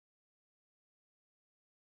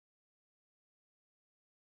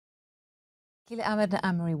Akeela Ahmed and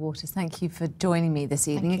Anne-Marie Waters, thank you for joining me this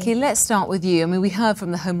evening. Akeela, let's start with you. I mean, we heard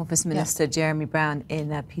from the Home Office Minister, Jeremy Browne,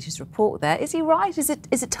 in Peter's report there. Is he right? Is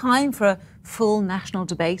it time for a full national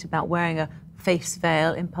debate about wearing a face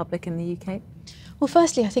veil in public in the UK? Well,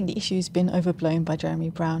 firstly, I think the issue has been overblown by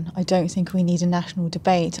Jeremy Browne. I don't think we need a national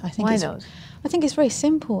debate. Why not? I think it's very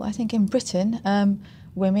simple. I think in Britain,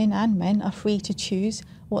 women and men are free to choose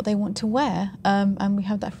what they want to wear, and we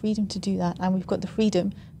have that freedom to do that, and we've got the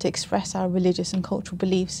freedom to express our religious and cultural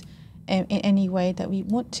beliefs in any way that we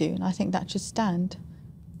want to, and I think that should stand.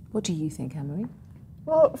 What do you think, Anne-Marie?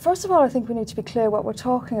 Well, first of all, I think we need to be clear what we're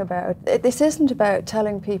talking about. This isn't about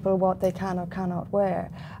telling people what they can or cannot wear.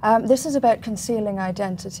 This is about concealing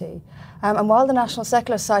identity. And while the National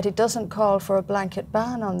Secular Society doesn't call for a blanket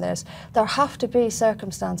ban on this, there have to be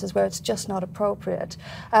circumstances where it's just not appropriate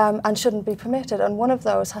and shouldn't be permitted. And one of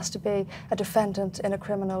those has to be a defendant in a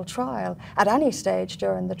criminal trial. At any stage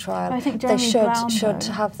during the trial, I think they should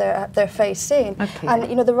have their face seen. Okay. And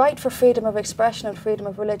you know, the right for freedom of expression and freedom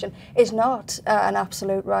of religion is not an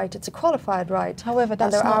absolute right; it's a qualified right. However,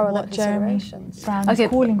 that's not what Jeremy Browne is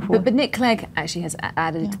calling for. But Nick Clegg actually has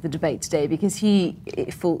added to the debate today because he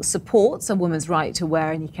supports a woman's right to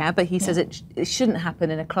wear a niqab, but he says it shouldn't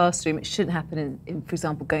happen in a classroom, it shouldn't happen in, for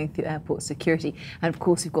example, going through airport security. And of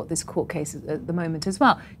course, we've got this court case at the moment as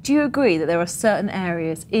well. Do you agree that there are certain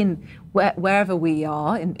areas in wherever we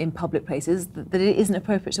are in public places that it isn't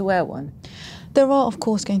appropriate to wear one? There are, of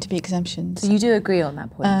course, going to be exemptions. So you do agree on that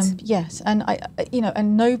point? Yes, and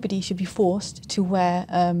and nobody should be forced to wear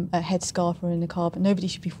a headscarf or a niqab. Nobody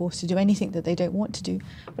should be forced to do anything that they don't want to do.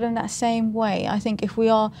 But in that same way, I think if we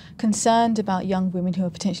are concerned about young women who are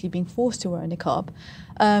potentially being forced to wear a niqab,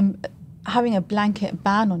 having a blanket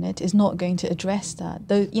ban on it is not going to address that.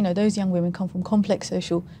 Those young women come from complex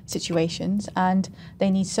social situations and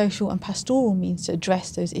they need social and pastoral means to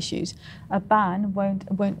address those issues. A ban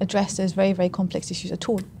won't address those very, very complex issues at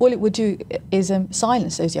all. All it would do is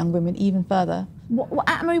silence those young women even further.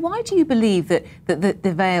 Anne-Marie, why do you believe that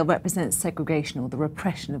the veil represents segregation or the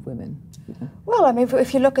repression of women? Well, I mean,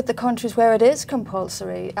 if you look at the countries where it is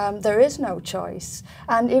compulsory, there is no choice.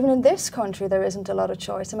 And even in this country, there isn't a lot of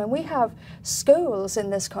choice. I mean, we have schools in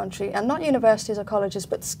this country, and not universities or colleges,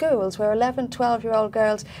 but schools where 11, 12-year-old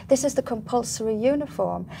girls, this is the compulsory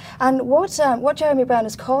uniform. And what Jeremy Browne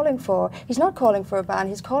is calling for, he's not calling for a ban,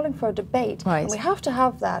 he's calling for a debate. Right. And we have to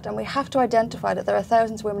have that, and we have to identify that there are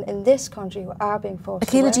thousands of women in this country who are being forced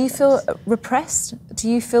to wear Akeela, do you feel repressed? Do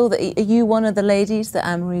you feel that, are you one of the ladies that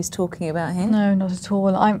Anne-Marie is talking about here? No, not at all.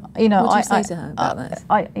 What do you say to her about that?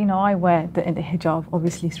 I wear the hijab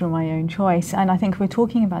obviously through my own choice, and I think if we're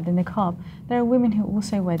talking about the niqab, there are women who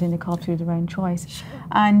also wear the niqab through their own choice. Sure.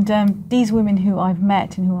 And these women who I've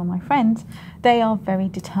met and who are my friends, they are very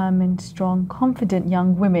determined, strong, confident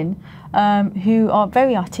young women who are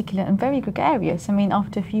very articulate and very gregarious. I mean,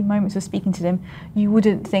 after a few moments of speaking to them, you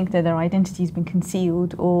wouldn't think that their identity has been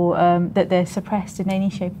concealed or that they're suppressed in any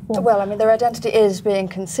shape or form. Well, I mean, their identity is being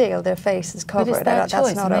concealed, their face is covered. But it's their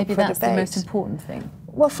choice, that's not maybe up for that's debate. the most important thing.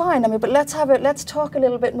 Well, fine. I mean, but let's talk a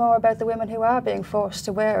little bit more about the women who are being forced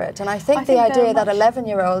to wear it. And I think the idea that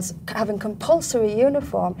 11-year-olds having compulsory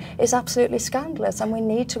uniform is absolutely scandalous, and we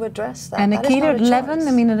need to address that. And Akeela, at 11,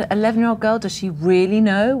 I mean, an 11-year-old girl, does she really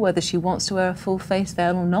know whether she wants to wear a full face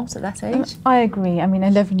veil or not at that age? I agree. I mean,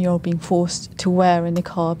 an 11-year-old being forced to wear a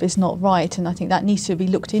niqab is not right, and I think that needs to be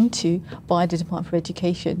looked into by the Department for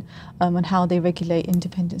Education and how they regulate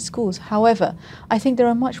independent schools. However, I think there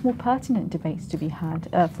are much more pertinent debates to be had.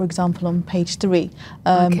 For example, on page 3,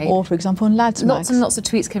 or for example on Lads Lots and lots of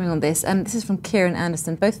tweets coming on this. This is from Kieran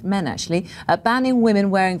Anderson, both men actually. Banning women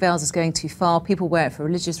wearing veils is going too far. People wear it for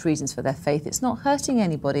religious reasons, for their faith. It's not hurting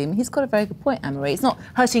anybody. I mean, he's got a very good point, Anne-Marie. It's not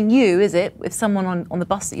hurting you, is it, if someone on the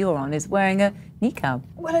bus that you're on is wearing a niqab?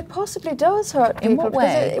 Well, it possibly does hurt people. In what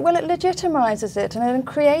way? Well, it legitimises it, and it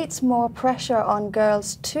creates more pressure on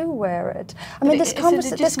girls to wear it. I mean, this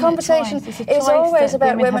conversation is always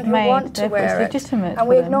about women who want to wear it, and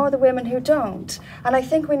we ignore the women who don't. And I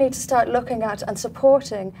think we need to start looking at and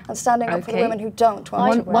supporting and standing up for the women who don't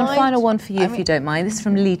want to wear it. One final one for you, if you don't mind. This is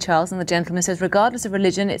from Lee Charles, and the gentleman says, regardless of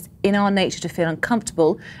religion, it's in our nature to feel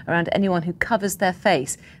uncomfortable around anyone who covers their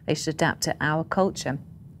face. They should adapt to our culture.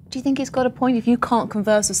 Do you think he's got a point? If you can't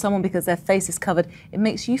converse with someone because their face is covered, it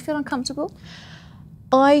makes you feel uncomfortable?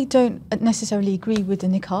 I don't necessarily agree with the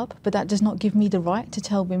niqab, but that does not give me the right to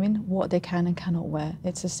tell women what they can and cannot wear.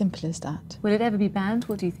 It's as simple as that. Will it ever be banned?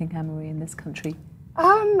 What do you think, Anne-Marie, in this country?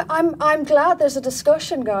 I'm glad there's a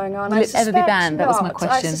discussion going on. Will it ever be banned? That was my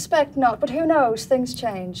question. I suspect not, but who knows? Things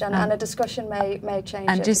change, and a discussion may change.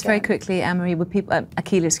 And just very again. quickly, Anne-Marie, would people,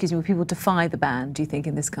 Akeela, excuse me, would people defy the ban, do you think,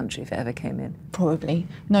 in this country if it ever came in? Probably.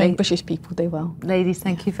 Knowing British people, they will. Ladies,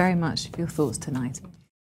 thank you very much for your thoughts tonight.